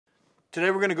Today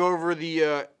we're going to go over the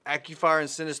Accufire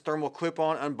Incendis thermal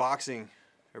clip-on unboxing.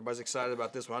 Everybody's excited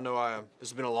about this one. I know I am.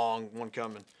 This has been a long one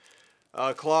coming.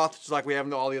 Cloth, just like we have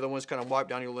in all the other ones, kind of wipe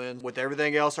down your lens. With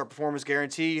everything else, our performance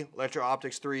guarantee,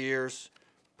 electro-optics 3 years,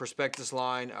 prospectus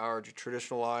line, our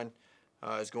traditional line,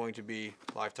 is going to be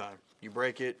lifetime. You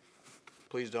break it,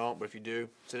 please don't, but if you do,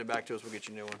 send it back to us, we'll get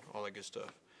you a new one, all that good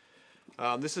stuff.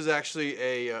 This is actually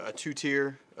a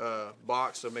two-tier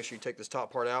box, so make sure you take this top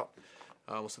part out.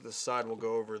 We'll set this aside and we'll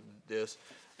go over this.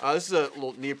 This is a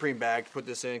little neoprene bag to put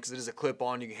this in because it is a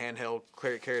clip-on. You can handheld,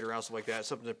 carry it around, stuff like that.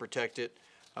 Something to protect it.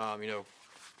 You know,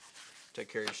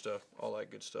 take care of your stuff, all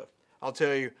that good stuff. I'll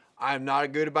tell you, I'm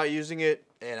not good about using it,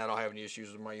 and I don't have any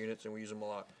issues with my units, and we use them a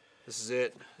lot. This is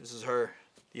it. This is her,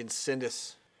 the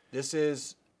Incendis. This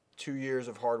is 2 years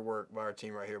of hard work by our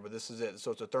team right here, but this is it.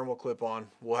 So it's a thermal clip-on.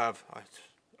 We'll have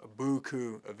a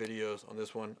buku of videos on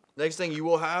this one. Next thing you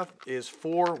will have is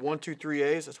 4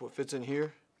 123As. That's what fits in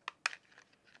here.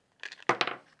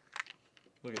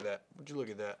 Look at that. Would you look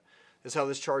at that? This is how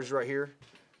this charges right here.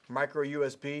 Micro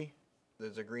USB.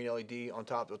 There's a green LED on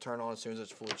top that will turn on as soon as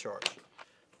it's fully charged.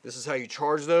 This is how you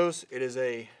charge those. It is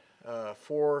a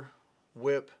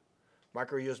 4-whip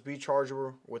micro USB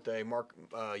charger with a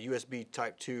USB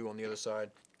Type 2 on the other side.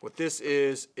 What this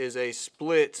is a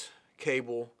split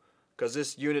cable, because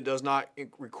this unit does not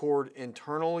record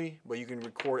internally, but you can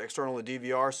record external to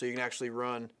DVR, so you can actually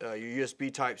run your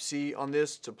USB Type-C on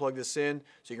this to plug this in,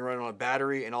 so you can run it on a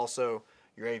battery and also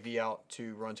your AV out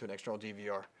to run to an external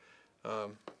DVR.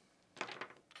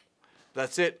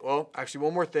 That's it. Well, actually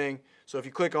one more thing. So if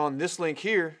you click on this link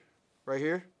here, right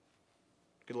here,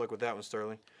 good luck with that one,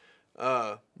 Sterling.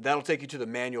 That'll take you to the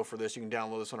manual for this. You can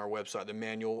download this on our website. The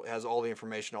manual has all the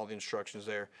information, all the instructions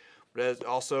there. But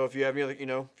also, if you have any other, if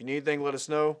you need anything, let us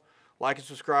know. Like and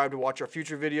subscribe to watch our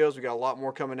future videos. We got a lot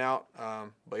more coming out.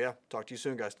 But yeah, talk to you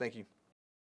soon, guys. Thank you.